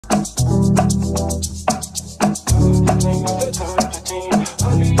Happy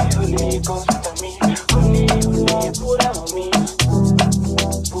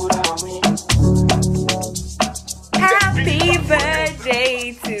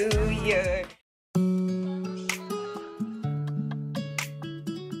birthday to you.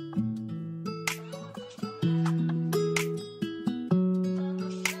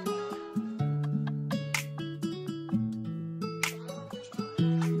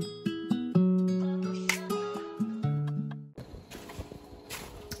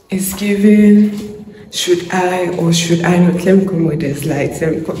 It's giving. Should I or should I not? Let me come with this light.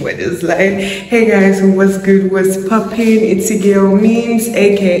 Hey guys, what's good? What's poppin'? It's your girl Memes,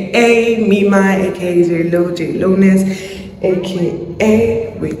 aka Mima, aka J-Lo-ness,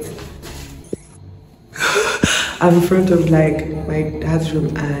 aka wait. I'm in front of like my dad's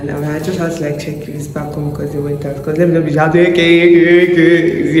room and I just had to like check his back home because he went out. Because let me not be shouting,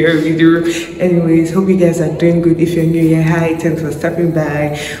 okay, zero video. Anyways, hope you guys are doing good. If you're new here, hi, thanks for stopping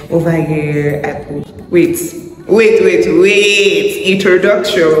by. Over here, I put wait,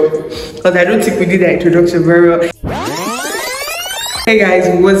 introduction. Because I don't think we did that introduction very well. Hey guys,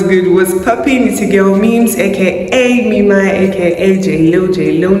 what's good? What's poppin'? It's your girl Memes, aka Mima, aka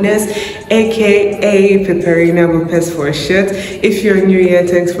J-Lo-ness, aka Pepperina Lopez for short. If you're new here,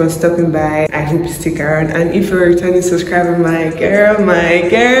 thanks for stopping by. I hope you stick around. And if you're a returning subscriber, my girl, my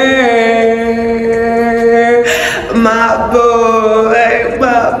boy.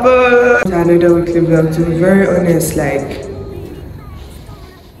 Another weekly vlog. To be very honest, like,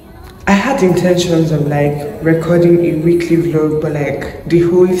 I had intentions of like recording a weekly vlog, but like the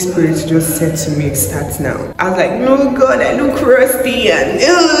Holy Spirit just said to me, start now. I was like, no God, I look rusty and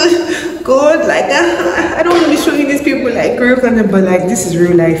God, like I don't want to be showing these people like real content, but like this is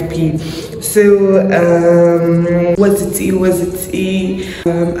real life P. So what's it?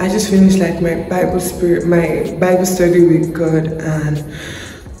 I just finished like my Bible study with God, and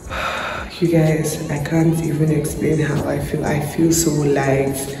you guys, I can't even explain how I feel. I feel so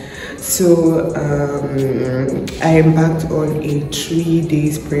light. So I embarked on a 3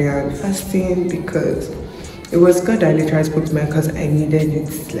 days prayer and fasting because it was God that literally spoke to me because I needed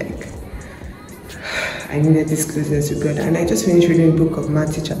it. Like I needed this closeness with God, and I just finished reading the book of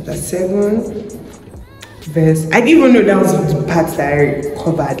Matthew chapter 7 verse. I didn't even know that was the part that I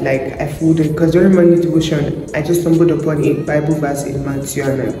covered. Like I folded because during Monday devotion I just stumbled upon a Bible verse in Matthew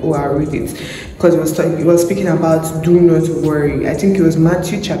and like, oh, I'll read it because it was speaking about do not worry. I think it was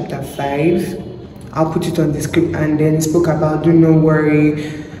Matthew chapter 5. I'll put it on the script, and then it spoke about do not worry,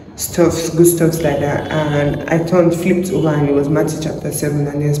 good stuffs like that. And I flipped over and it was Matthew chapter 7,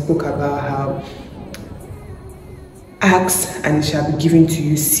 and then spoke about how ask and it shall be given to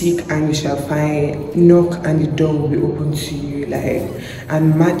you, seek and you shall find, knock and the door will be open to you. Like,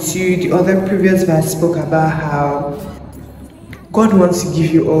 and Matthew, the other previous verse, spoke about how God wants to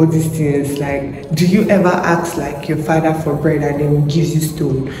give you all these things. Like, do you ever ask like your father for bread and then he gives you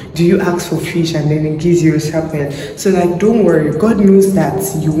stone? Do you ask for fish and then he gives you a serpent? So like, don't worry, God knows that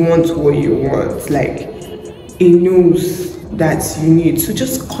you want what you want. Like, he knows that you need, so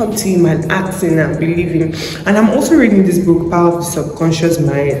just come to him and ask him and believe him. And I'm also reading this book, Power of the Subconscious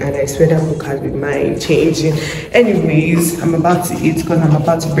Mind, and I swear that book has been mind changing. Anyways, I'm about to eat because I'm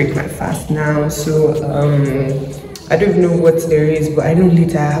about to break my fast now. So I don't even know what there is, but I know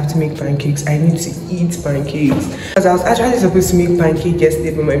later I have to make pancakes. I need to eat pancakes because I was actually supposed to make pancake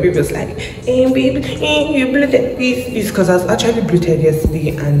yesterday, but my baby was like, hey baby, you bloated this, because I was actually bloated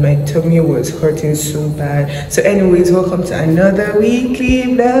yesterday and my tummy was hurting so bad. So anyways, welcome to another weekly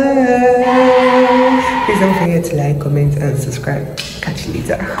vlog. Please don't forget to like, comment and subscribe. Catch you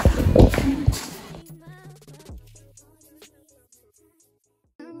later.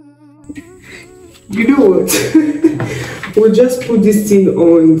 You know what? We'll just put this thing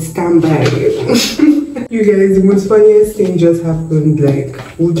on standby. You guys, the most funniest thing just happened. Like,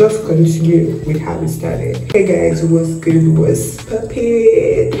 we'll just continue with how we started. Hey guys, what's good? What's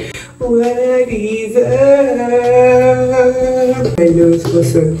poppin'? What is up? I know it's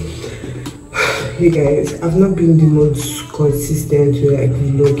awesome. You guys, I've not been the most consistent to like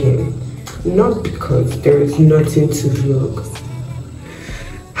vlogging. Not because there is nothing to vlog,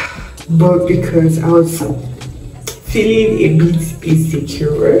 but because I was feeling a bit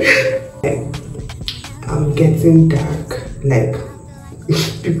insecure. Like, I'm getting dark. Like,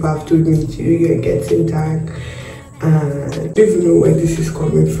 people have told me to, you're getting dark, and I don't even know where this is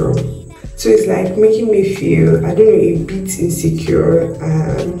coming from. So it's like making me feel, I don't know, a bit insecure.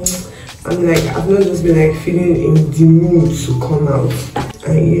 I'm like, I've not just been like feeling in the mood to come out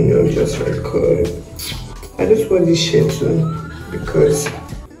and, you know, just record. I just want this shirt too because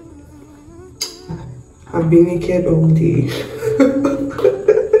I've been naked all day.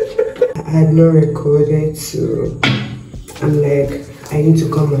 I had not recorded, so I'm like, I need to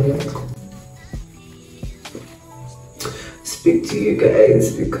come and like speak to you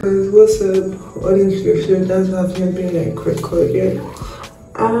guys, because what's up, honestly, that's why I've not been like recording.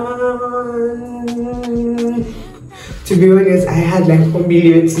 To be honest, I had like 1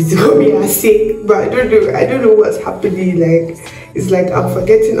 million to come here and say, but I don't know what's happening. Like, it's like I'm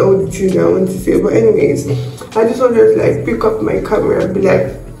forgetting all the things I want to say. But anyways, I just wanted to like pick up my camera and be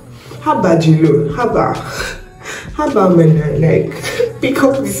like, how about you, how about man, like pick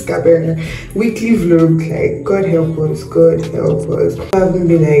up this camera, weekly vlog, like God help us. I haven't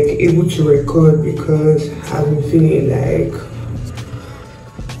been like able to record because I've been feeling like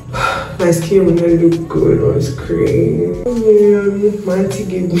my skin will not look good on screen. My auntie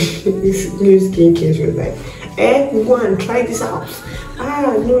gave me this new skincare. She was like, go and try this out.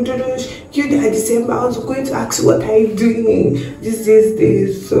 No, you that December, I was going to ask you what are you doing, this.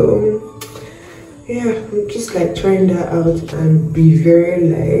 So yeah, I'm just like trying that out and be very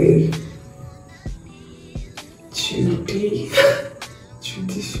like judicious.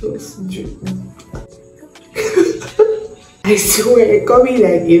 I swear, coming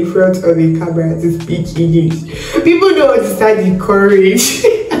like in front of a camera to speak English, people don't understand the courage.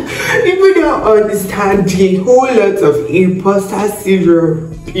 People don't understand the whole lot of imposter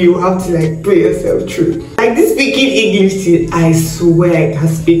syndrome you have to like put yourself through. Like this speaking English thing, I swear I can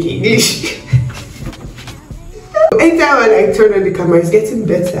speak English. Anytime I like turn on the camera, it's getting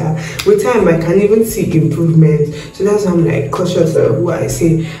better. With time, I can even see improvement. So that's why I'm like cautious of what I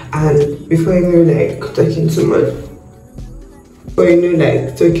say. And before you know, like talking too much. Or you know,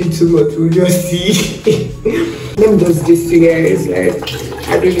 like talking too much, we'll just see. Let me just this to you guys. Like,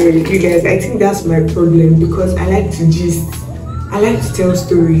 I don't know, you guys. I think that's my problem because I like to gist. I like to tell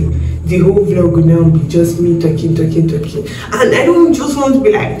story. The whole vlog will now be just me talking. And I don't just want to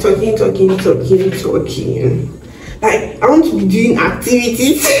be like talking. Like, I want to be doing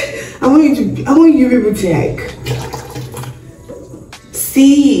activities. I want you to be able to like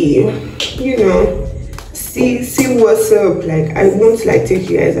see, you know, see what's up. Like, I want to like take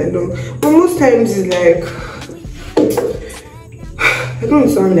you guys along, but most times it's like I don't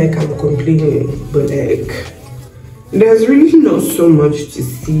sound like I'm complaining, but like there's really not so much to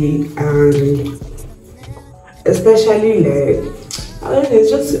see, and especially like I don't know, it's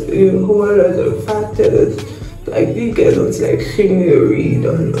just a whole lot of factors. Like you guys don't like sing the read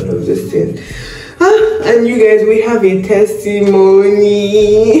on all of this thing. And you guys, we have a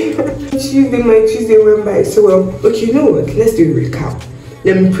testimony. My Tuesday went by so well. Okay, you know what? Let's do a recap.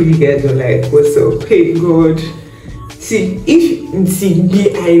 Let me put you guys on like what's up. Hey God. See me,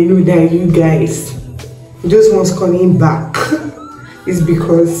 I know that you guys just ones coming back is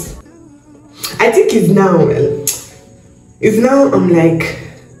because I think it's now I'm like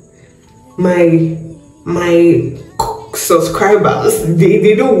my subscribers,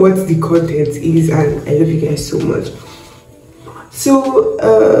 they know what the content is, and I love you guys so much. So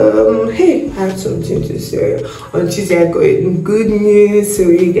hey, I have something to say. On Tuesday I got good news. So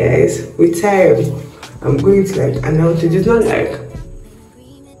you guys, with time I'm going to like announce it. It's not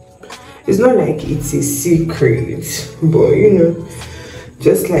like it's a secret, but you know,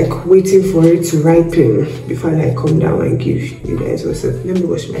 just like waiting for it to ripen before I come down and give you guys what's up. Let me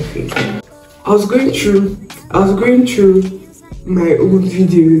wash my face. I was going through my old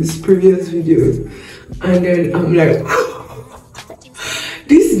videos, previous videos, and then I'm like,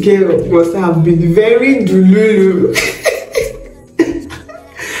 this girl must have been very dululu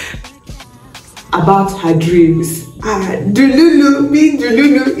about her dreams. Dululu, being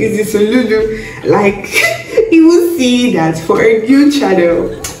dululu is a solulu. Like, you will see that for a new channel.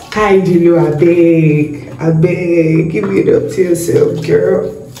 Hi Dulu, I beg, give it up to yourself,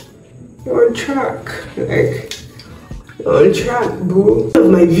 girl. You're on track, like, you're on track, bro. One of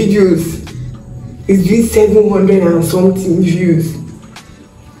my videos is doing 700 and something views.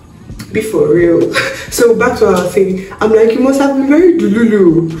 Be for real. So back to what I was saying, I'm like, you must have been very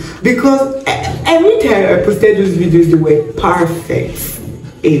dululu, because every time I posted those videos, they were perfect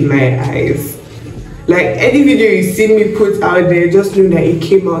in my eyes. Like any video you see me put out there, just know that it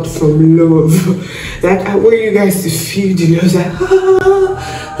came out from love. Like I want you guys to feel the love. Like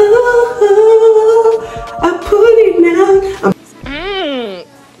I put it down.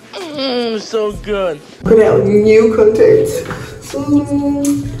 So good. Put out new content. So I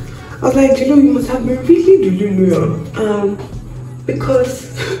was like, you must have been really dululu.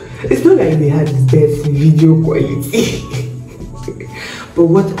 Because it's not like they had the best video quality. But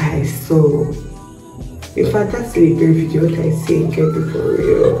what I saw, in fact, that's a great video, what I say, get it for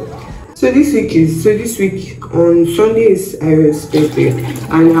real. So this week on Sundays Io's birthday,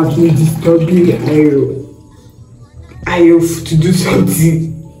 and I've been disturbing Io to do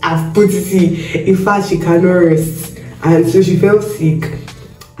something. I've put it in fact she cannot rest, and so she felt sick,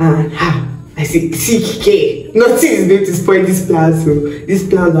 and I said sick care. Nothing is going to spoil this plan, so this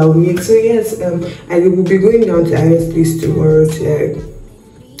plan that we make. So yes, I will be going down to Io's place tomorrow to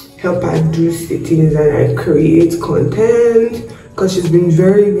help her do things and create content, because she's been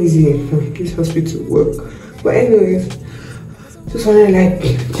very busy in this hospital work. But anyways, just wanna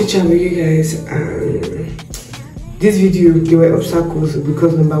chit-chat with you guys. And this video, there were obstacles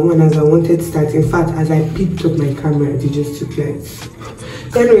because number one, as I wanted to start, in fact, as I picked up my camera, it just took lights.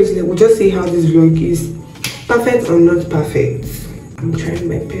 So anyways, we'll just see how this vlog is. Perfect or not perfect, I'm trying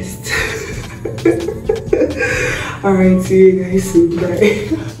my best. Alright, see you guys soon. Bye.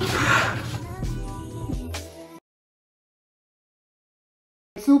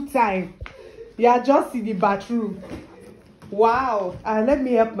 Soup time. Yeah, just in the bathroom. Wow. And let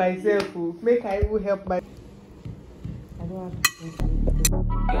me help myself. Make I even help my. I don't have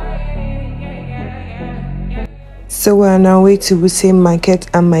to. So we're on our way to Wuse Market,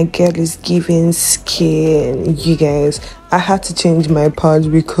 and my girl is giving skin. You guys, I had to change my pads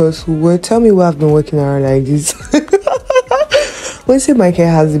because tell me why I've been working around like this. Wuse Market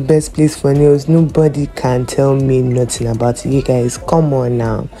has the best place for nails. Nobody can tell me nothing about it. You guys, come on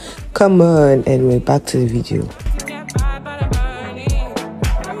now. Come on. Anyway, back to the video.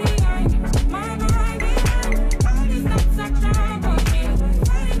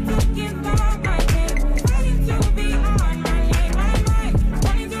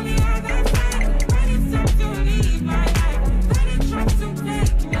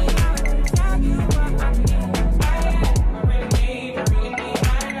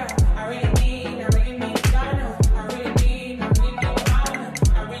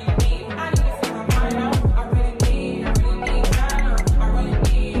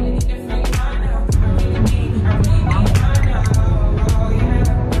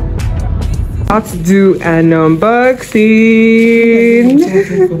 How to do an unboxing.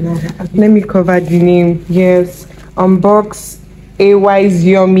 Let me cover the name. Yes, unbox AY's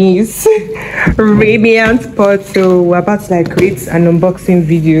Yummies Radiant Pot. So we're about to create an unboxing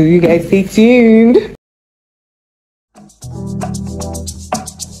video. You guys stay tuned.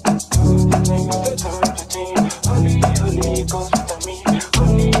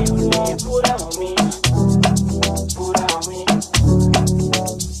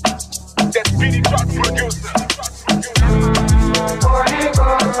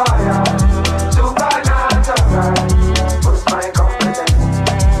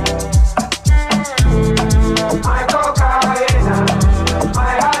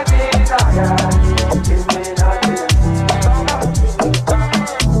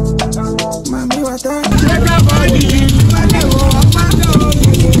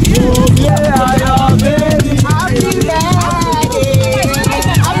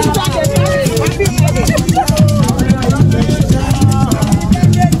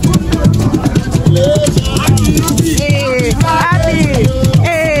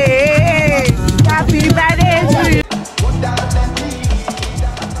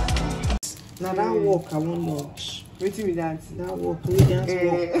 Now that walk, I won't lunch. Waiting with that walk.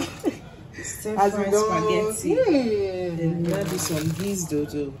 Stir-fried spaghetti. And maybe some beans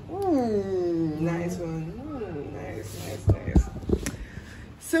dodo. Nice one. Nice.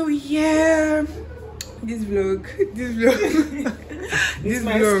 So yeah, this vlog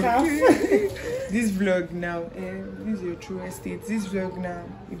now, this is your true estate. This vlog now,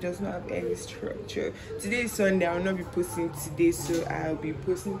 it does not have any structure. Today is Sunday. I will not be posting today, so I'll be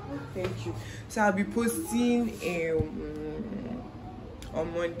posting. Thank you. So I'll be posting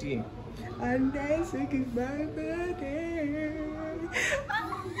on Monday, and next week is my birthday.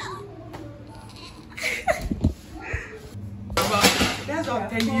 That's what I'm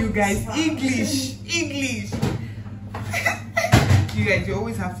telling you guys. English. You guys, you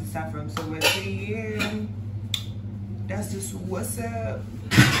always have to start from somewhere. So yeah, that's just what's up.